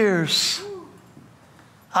 40 years.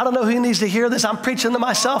 I don't know who needs to hear this. I'm preaching to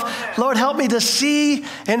myself. Lord, help me to see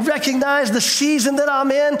and recognize the season that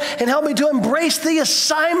I'm in and help me to embrace the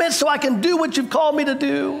assignment so I can do what you've called me to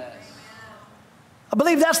do. I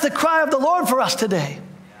believe that's the cry of the Lord for us today.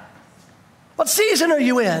 What season are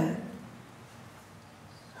you in?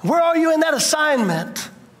 Where are you in that assignment?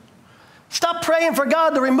 Stop praying for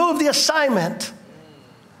God to remove the assignment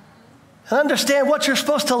and understand what you're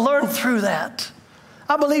supposed to learn through that.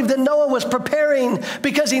 I believe that Noah was preparing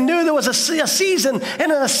because he knew there was a season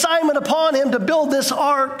and an assignment upon him to build this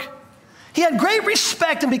ark. He had great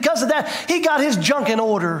respect, and because of that, he got his junk in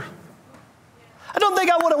order. I don't think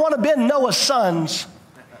I would have wanted to be Noah's sons.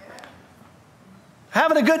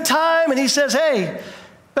 Having a good time, and he says, hey,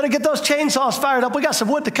 Better get those chainsaws fired up. We got some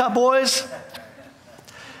wood to cut, boys.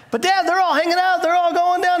 But Dad, they're all hanging out. They're all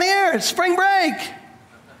going down here. It's spring break.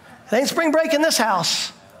 It ain't spring break in this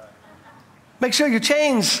house. Make sure your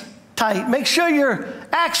chain's tight. Make sure your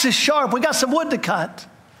axe is sharp. We got some wood to cut.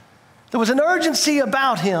 There was an urgency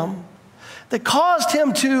about him that caused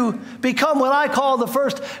him to become what I call the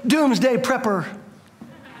first doomsday prepper.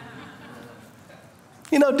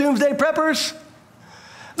 You know doomsday preppers?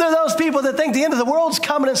 They're those people that think the end of the world's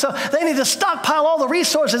coming, and so they need to stockpile all the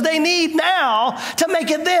resources they need now to make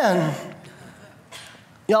it then.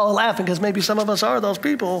 Y'all are laughing because maybe some of us are those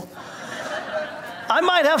people. I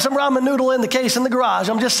might have some ramen noodle in the case in the garage,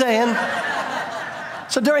 I'm just saying.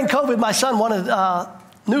 So during COVID, my son wanted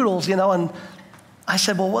noodles, and I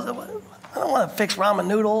said, well, I don't want to fix ramen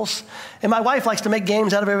noodles. And my wife likes to make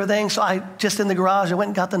games out of everything, so I just in the garage, I went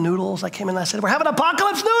and got the noodles. I came in and I said, we're having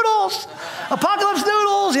apocalypse noodles! Apocalypse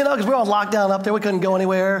noodles! Because we're all locked down up there. We couldn't go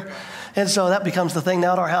anywhere. And so that becomes the thing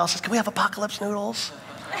now at our house. Can we have apocalypse noodles?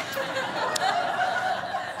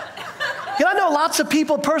 I know lots of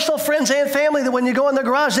people, personal friends and family, that when you go in their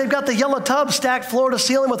garage, they've got the yellow tub stacked floor to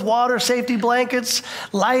ceiling with water, safety blankets,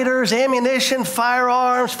 lighters, ammunition,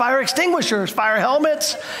 firearms, fire extinguishers, fire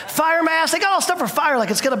helmets, fire masks. They got all stuff for fire like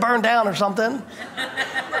it's going to burn down or something.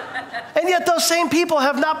 And yet those same people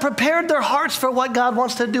have not prepared their hearts for what God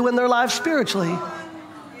wants to do in their lives spiritually.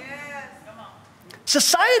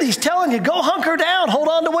 Society's telling you, go hunker down, hold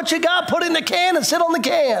on to what you got, put it in the can and sit on the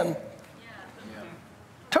can.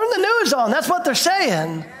 Turn the news on. That's what they're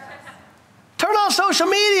saying. Turn on social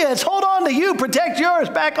media. It's hold on to you, protect yours,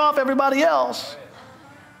 back off everybody else.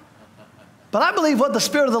 But I believe what the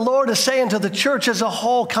Spirit of the Lord is saying to the church as a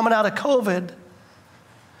whole coming out of COVID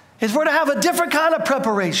is we're to have a different kind of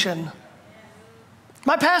preparation.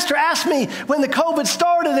 My pastor asked me when the COVID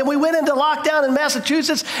started and we went into lockdown in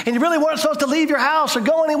Massachusetts and you really weren't supposed to leave your house or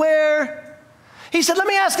go anywhere. He said, let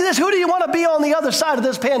me ask you this, who do you want to be on the other side of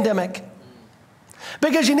this pandemic?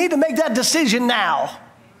 Because you need to make that decision now.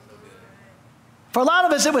 For a lot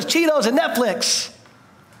of us, it was Cheetos and Netflix.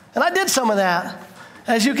 And I did some of that,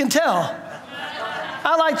 as you can tell.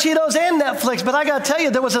 I like Cheetos and Netflix, but I got to tell you,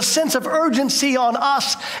 there was a sense of urgency on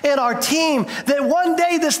us and our team that one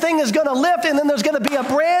day this thing is going to lift and then there's going to be a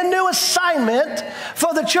brand new assignment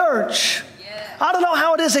for the church. I don't know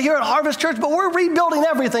how it is here at Harvest Church, but we're rebuilding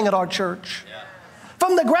everything at our church.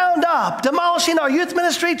 From the ground up, demolishing our youth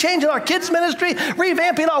ministry, changing our kids ministry,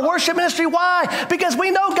 revamping our worship ministry. Why? Because we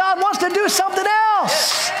know God wants to do something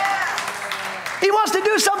else. He wants to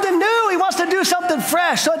do something new. He wants to do something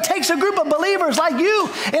fresh. So it takes a group of believers like you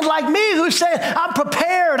and like me who say, I'm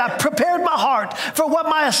prepared. I've prepared my heart for what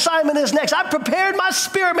my assignment is next. I've prepared my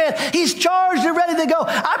spirit man. He's charged and ready to go.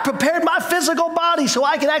 I prepared my physical body so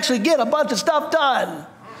I can actually get a bunch of stuff done.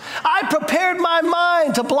 I prepared my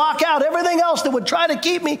mind to block out everything else that would try to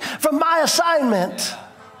keep me from my assignment.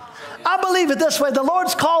 I believe it this way. The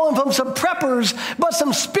Lord's calling from some preppers, but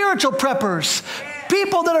some spiritual preppers.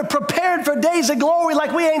 People that are prepared for days of glory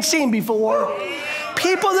like we ain't seen before.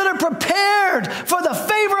 People that are prepared for the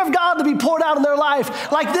favor of God to be poured out in their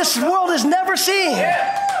life like this world has never seen.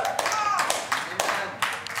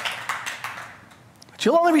 But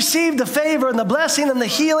you'll only receive the favor and the blessing and the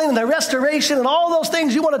healing and the restoration and all those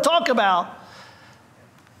things you want to talk about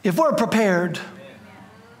if we're prepared.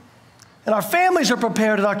 And our families are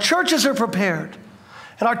prepared and our churches are prepared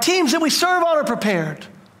and our teams that we serve on are prepared.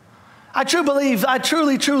 I truly believe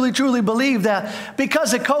that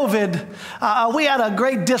because of COVID, we had a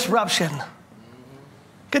great disruption.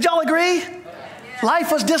 Could y'all agree?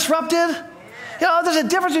 Life was disrupted. There's a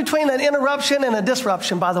difference between an interruption and a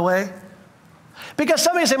disruption, by the way. Because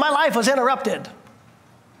somebody say, my life was interrupted.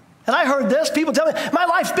 And I heard this, people tell me, my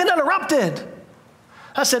life's been interrupted.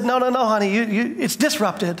 I said, no, honey, it's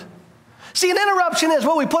disrupted. See, an interruption is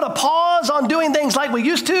when we put a pause on doing things like we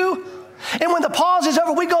used to. And when the pause is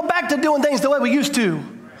over, we go back to doing things the way we used to.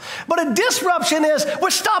 But a disruption is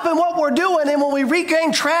we're stopping what we're doing, and when we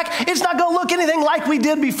regain track, it's not going to look anything like we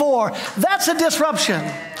did before. That's a disruption.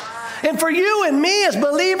 And for you and me as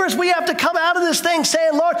believers, we have to come out of this thing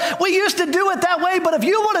saying, Lord, we used to do it that way, but if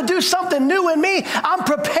you want to do something new in me, I'm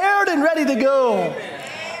prepared and ready to go.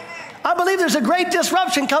 I believe there's a great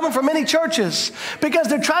disruption coming from many churches because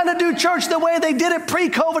they're trying to do church the way they did it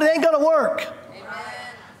pre-COVID. It ain't going to work.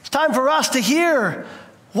 It's time for us to hear,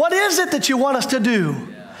 what is it that you want us to do?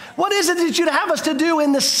 What is it that you'd have us to do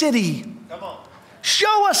in the city? Come on.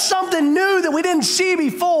 Show us something new that we didn't see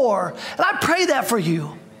before. And I pray that for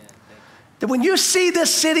you. That when you see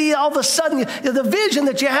this city, all of a sudden, the vision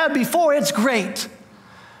that you had before, it's great.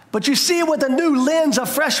 But you see it with a new lens, a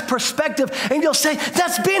fresh perspective, and you'll say,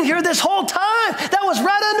 that's been here this whole time. That was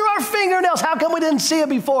right under our fingernails. How come we didn't see it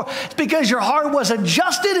before? It's because your heart was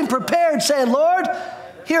adjusted and prepared, saying, Lord,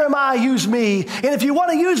 here am I, use me. And if you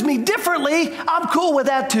want to use me differently, I'm cool with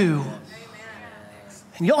that too.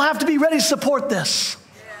 And you'll have to be ready to support this.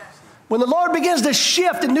 When the Lord begins to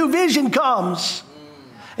shift and new vision comes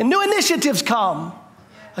and new initiatives come,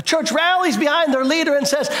 a church rallies behind their leader and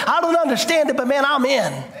says, I don't understand it, but man, I'm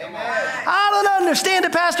in. Amen. I don't understand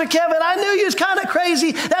it, Pastor Kevin. I knew you was kind of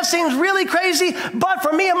crazy. That seems really crazy, but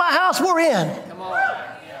for me and my house, we're in. Come on.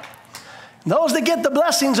 Those that get the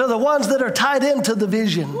blessings are the ones that are tied into the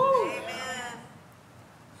vision. Amen.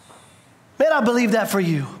 Man, I believe that for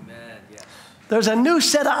you. Amen. Yes. There's a new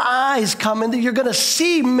set of eyes coming that you're going to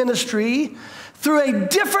see ministry through a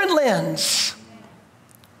different lens.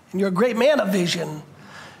 And you're a great man of vision.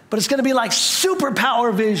 But it's going to be like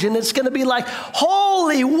superpower vision. It's going to be like,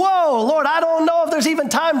 holy, whoa, Lord, I don't know if there's even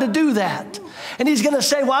time to do that. And he's going to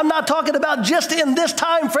say, well, I'm not talking about just in this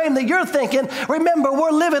time frame that you're thinking. Remember,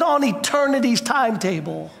 we're living on eternity's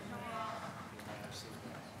timetable.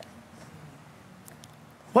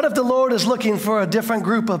 What if the Lord is looking for a different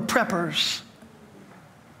group of preppers?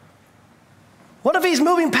 What if he's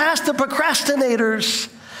moving past the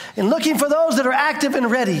procrastinators and looking for those that are active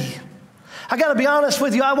and ready? I got to be honest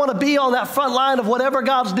with you, I want to be on that front line of whatever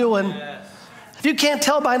God's doing. Yes. If you can't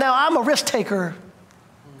tell by now, I'm a risk taker.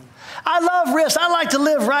 I love risk. I like to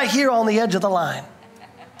live right here on the edge of the line.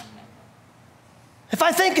 If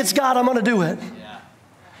I think it's God, I'm going to do it. Yeah.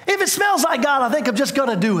 If it smells like God, I think I'm just going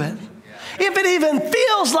to do it. Yeah. If it even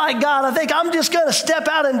feels like God, I think I'm just going to step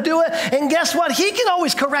out and do it. And guess what? He can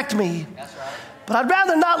always correct me. That's right. But I'd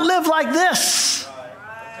rather not live like this.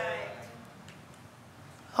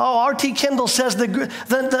 Oh, R.T. Kendall says the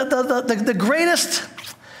greatest,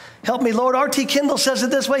 help me, Lord, R.T. Kendall says it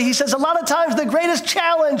this way. He says, a lot of times the greatest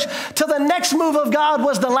challenge to the next move of God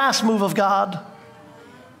was the last move of God.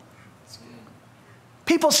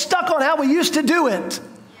 People stuck on how we used to do it.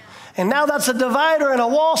 And now that's a divider and a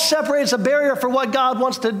wall separates a barrier for what God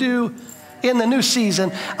wants to do in the new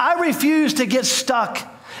season. I refuse to get stuck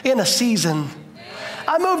in a season.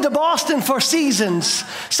 I moved to Boston for seasons.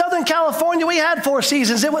 Southern California, we had 4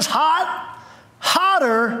 seasons. It was hot,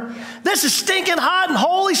 hotter. This is stinking hot, and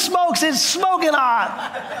holy smokes, it's smoking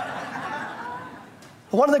hot.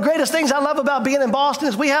 One of the greatest things I love about being in Boston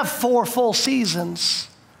is we have 4 full seasons.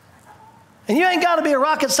 And you ain't got to be a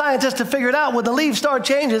rocket scientist to figure it out. When the leaves start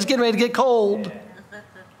changing, it's getting ready to get cold.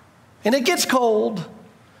 And it gets cold.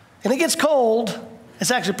 And it gets cold.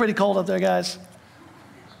 It's actually pretty cold up there, guys.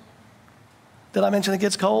 Did I mention it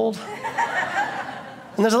gets cold?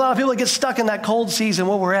 And there's a lot of people that get stuck in that cold season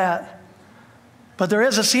where we're at. But there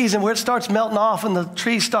is a season where it starts melting off and the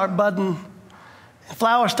trees start budding. And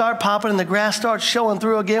flowers start popping and the grass starts showing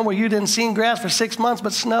through again where you didn't see grass for 6 months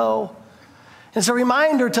but snow. And it's a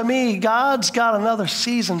reminder to me, God's got another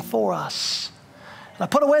season for us. And I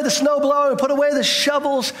put away the snowblower, we put away the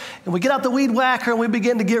shovels, and we get out the weed whacker and we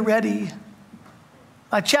begin to get ready.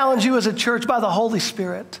 I challenge you as a church by the Holy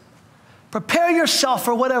Spirit. Prepare yourself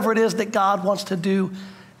for whatever it is that God wants to do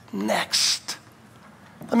next.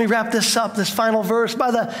 Let me wrap this up, this final verse.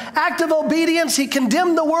 By the act of obedience, he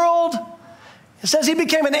condemned the world. It says he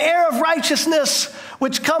became an heir of righteousness,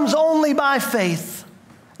 which comes only by faith.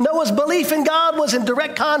 Noah's belief in God was in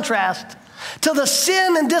direct contrast to the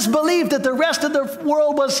sin and disbelief that the rest of the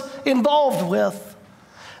world was involved with.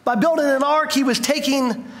 By building an ark, he was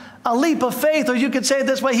taking a leap of faith, or you could say it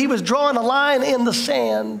this way, he was drawing a line in the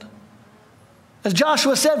sand. As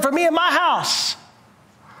Joshua said, for me and my house,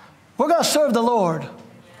 we're going to serve the Lord.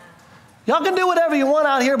 Y'all can do whatever you want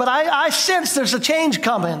out here, but I sense there's a change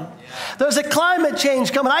coming. There's a climate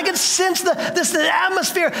change coming. I can sense the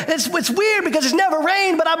atmosphere. It's weird because it's never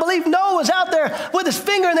rained, but I believe Noah was out there with his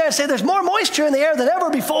finger in there and said, there's more moisture in the air than ever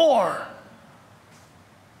before.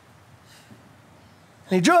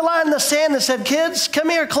 And he drew a line in the sand and said, kids, come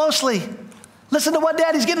here closely. Listen to what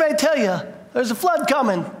Daddy's getting ready to tell you. There's a flood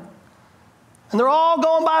coming. And they're all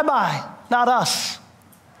going bye-bye, not us.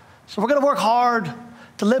 So we're going to work hard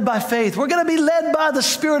to live by faith. We're going to be led by the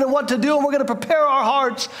Spirit in what to do, and we're going to prepare our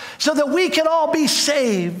hearts so that we can all be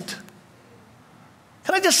saved.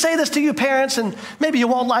 Can I just say this to you parents, and maybe you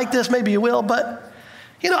won't like this, maybe you will, but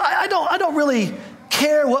you know, I don't really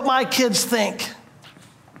care what my kids think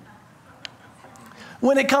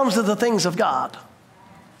when it comes to the things of God.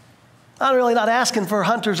 I'm really not asking for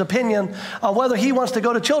Hunter's opinion on whether he wants to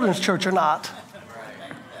go to children's church or not.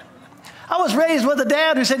 I was raised with a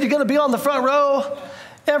dad who said, you're going to be on the front row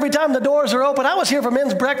every time the doors are open. I was here for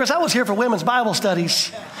men's breakfast. I was here for women's Bible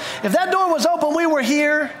studies. If that door was open, we were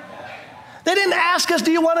here. They didn't ask us,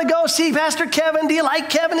 do you want to go see Pastor Kevin? Do you like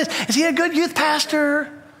Kevin? Is he a good youth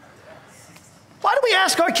pastor? Why do we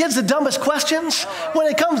ask our kids the dumbest questions when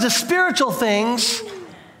it comes to spiritual things?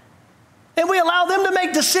 And we allow them to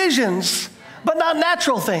make decisions, but not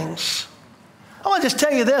natural things. I want to just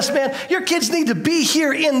tell you this, man. Your kids need to be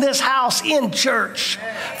here in this house, in church.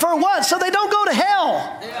 For what? So they don't go to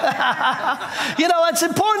hell. It's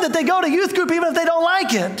important that they go to youth group even if they don't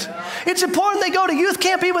like it. It's important they go to youth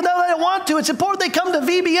camp even though they don't want to. It's important they come to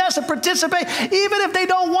VBS and participate even if they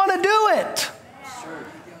don't want to do it.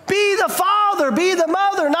 Be the father, be the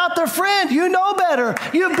mother, not their friend. You know better.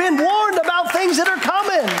 You've been warned about things that are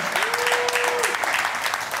coming.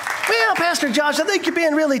 Well, Pastor Josh, I think you're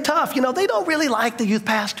being really tough. They don't really like the youth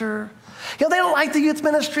pastor. They don't like the youth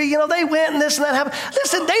ministry. They went and this and that happened.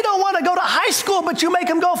 Listen, they don't want to go to high school, but you make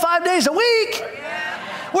them go 5 days a week.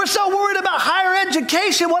 We're so worried about higher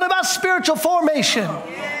education. What about spiritual formation?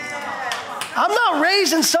 I'm not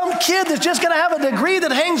raising some kid that's just going to have a degree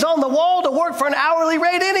that hangs on the wall to work for an hourly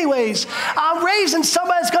rate anyways. I'm raising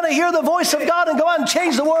somebody that's going to hear the voice of God and go out and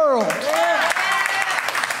change the world.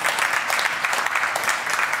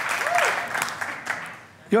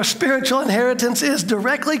 Your spiritual inheritance is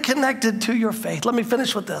directly connected to your faith. Let me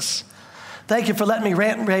finish with this. Thank you for letting me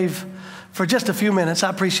rant and rave for just a few minutes. I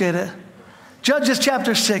appreciate it. Judges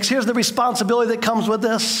chapter 6. Here's the responsibility that comes with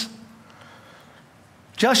this.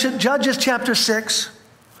 Judges chapter 6.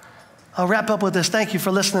 I'll wrap up with this. Thank you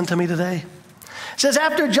for listening to me today. It says,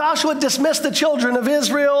 after Joshua dismissed the children of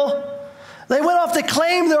Israel, they went off to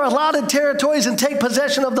claim their allotted territories and take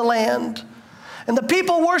possession of the land. And the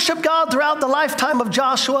people worshiped God throughout the lifetime of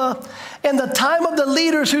Joshua and the time of the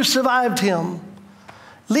leaders who survived him.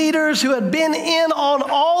 Leaders who had been in on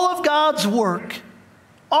all of God's work,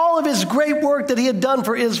 all of his great work that he had done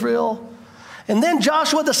for Israel. And then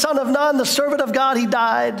Joshua, the son of Nun, the servant of God, he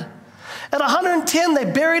died. At 110, they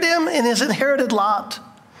buried him in his inherited lot.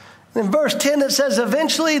 In verse 10, it says,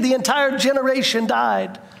 eventually the entire generation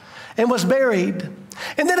died and was buried.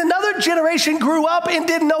 And then another generation grew up and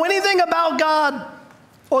didn't know anything about God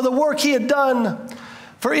or the work he had done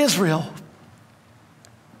for Israel.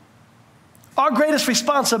 Our greatest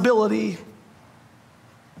responsibility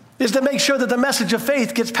is to make sure that the message of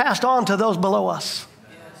faith gets passed on to those below us.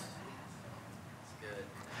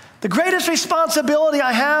 The greatest responsibility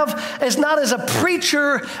I have is not as a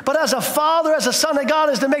preacher, but as a father, as a son of God,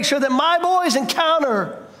 is to make sure that my boys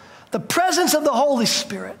encounter the presence of the Holy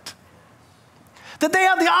Spirit. That they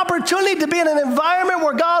have the opportunity to be in an environment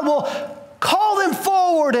where God will call them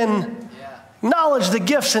forward and acknowledge the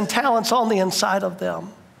gifts and talents on the inside of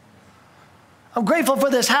them. I'm grateful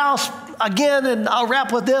for this house again, and I'll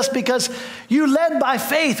wrap with this because you led by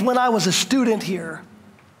faith when I was a student here.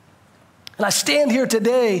 And I stand here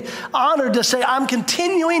today honored to say I'm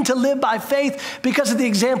continuing to live by faith because of the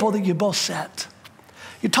example that you both set.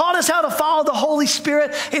 You taught us how to follow the Holy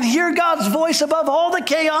Spirit and hear God's voice above all the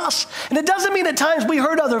chaos. And it doesn't mean at times we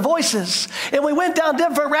heard other voices and we went down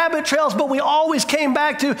different rabbit trails, but we always came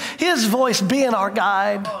back to his voice being our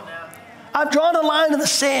guide. I've drawn a line in the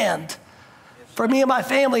sand for me and my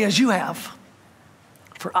family as you have.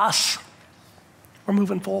 For us, we're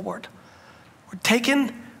moving forward. We're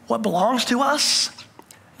taking what belongs to us,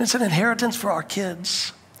 and it's an inheritance for our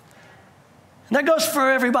kids. And that goes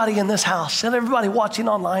for everybody in this house and everybody watching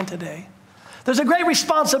online today. There's a great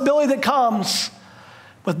responsibility that comes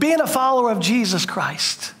with being a follower of Jesus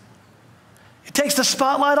Christ. It takes the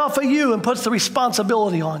spotlight off of you and puts the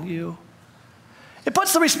responsibility on you. It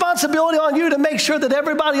puts the responsibility on you to make sure that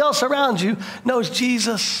everybody else around you knows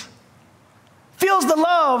Jesus, feels the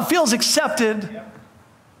love, feels accepted,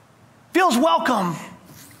 feels welcome.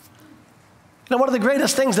 One of the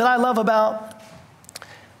greatest things that I love about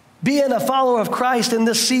being a follower of Christ in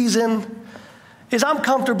this season is I'm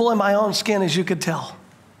comfortable in my own skin, as you could tell.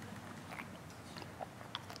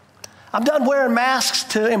 I'm done wearing masks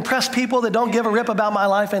to impress people that don't give a rip about my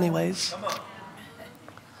life anyways.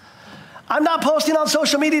 I'm not posting on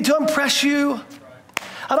social media to impress you.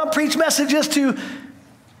 I don't preach messages to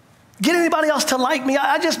get anybody else to like me.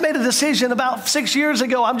 I just made a decision about 6 years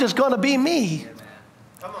ago. I'm just going to be me.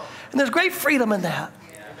 And there's great freedom in that.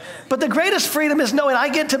 But the greatest freedom is knowing I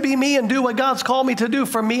get to be me and do what God's called me to do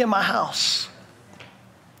for me and my house.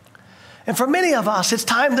 And for many of us, it's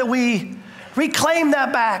time that we reclaim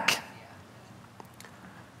that back.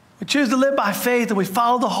 We choose to live by faith, and we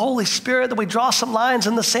follow the Holy Spirit, that we draw some lines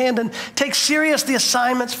in the sand and take serious the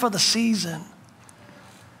assignments for the season.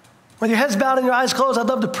 With your heads bowed and your eyes closed, I'd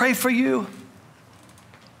love to pray for you.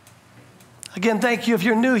 Again, thank you. If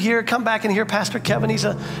you're new here, come back and hear Pastor Kevin. He's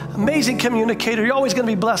an amazing communicator. You're always going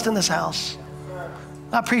to be blessed in this house.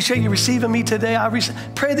 I appreciate you receiving me today. I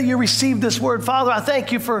pray that you receive this word. Father, I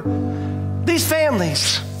thank you for these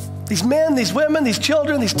families, these men, these women, these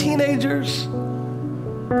children, these teenagers.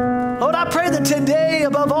 Lord, I pray that today,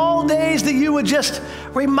 above all days, that you would just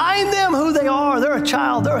remind them who they are. They're a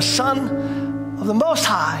child. They're a son of the Most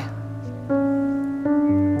High.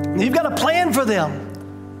 And you've got a plan for them.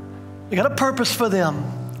 You've got a purpose for them.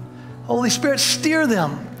 Holy Spirit, steer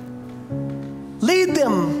them. Lead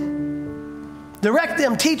them. Direct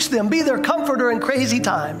them. Teach them. Be their comforter in crazy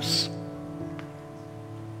times.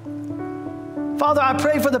 Father, I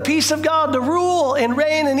pray for the peace of God to rule and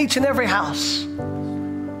reign in each and every house.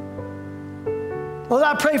 Lord,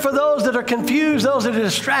 I pray for those that are confused, those that are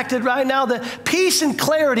distracted right now, that peace and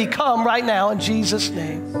clarity come right now in Jesus'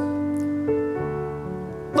 name.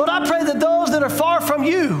 Lord, I pray that those that are far from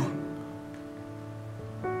you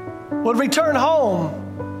would return home.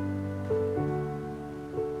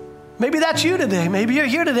 Maybe that's you today. Maybe you're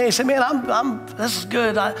here today and say, man, this is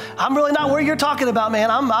good. I'm really not where you're talking about, man.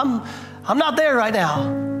 I'm not there right now.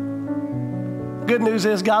 Good news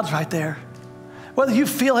is God's right there. Whether you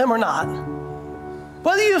feel him or not.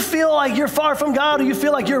 Whether you feel like you're far from God or you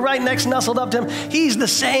feel like you're right next, nestled up to him, he's the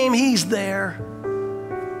same, he's there.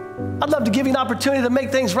 I'd love to give you an opportunity to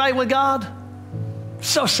make things right with God.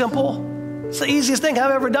 So simple. It's the easiest thing I've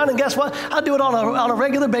ever done, and guess what? I do it on a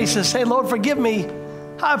regular basis. Say, Lord, forgive me.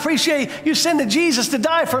 I appreciate you sending Jesus to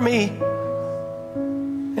die for me.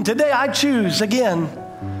 And today I choose again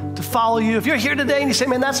to follow you. If you're here today and you say,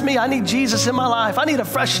 man, that's me. I need Jesus in my life. I need a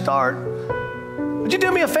fresh start. Would you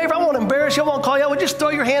do me a favor? I won't embarrass you. I won't call you out. Would you just throw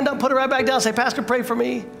your hand up, put it right back down, and say, Pastor, pray for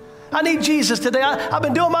me. I need Jesus today. I've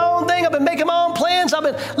been doing my own thing. I've been making my own plans. I've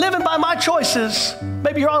been living by my choices.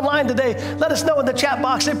 Maybe you're online today. Let us know in the chat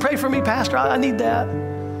box. Say, pray for me, Pastor. I need that.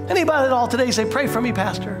 Anybody at all today say, pray for me,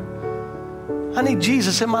 Pastor. I need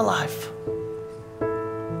Jesus in my life.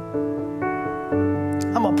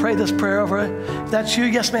 I'm going to pray this prayer over it. If that's you,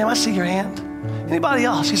 yes, ma'am, I see your hand. Anybody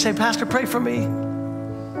else? You say, Pastor, pray for me.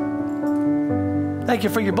 Thank you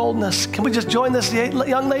for your boldness. Can we just join this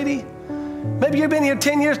young lady? Maybe you've been here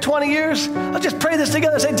 10 years, 20 years. Let's just pray this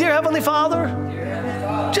together. Say, Dear Heavenly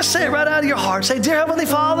Father. Just say it right out of your heart. Say, Dear Heavenly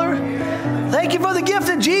Father, thank you for the gift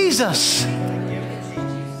of Jesus.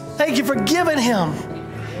 Thank you for giving him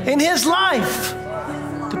in his life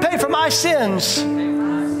to pay for my sins,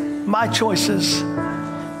 my choices.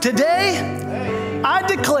 Today, I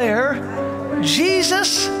declare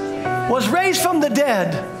Jesus was raised from the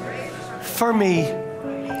dead for me.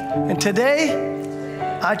 And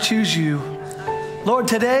today, I choose you. Lord,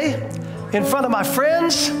 today, in front of my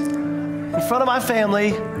friends, in front of my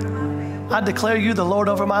family, I declare you the Lord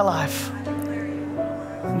over my life.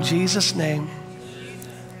 In Jesus' name,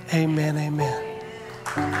 amen, amen.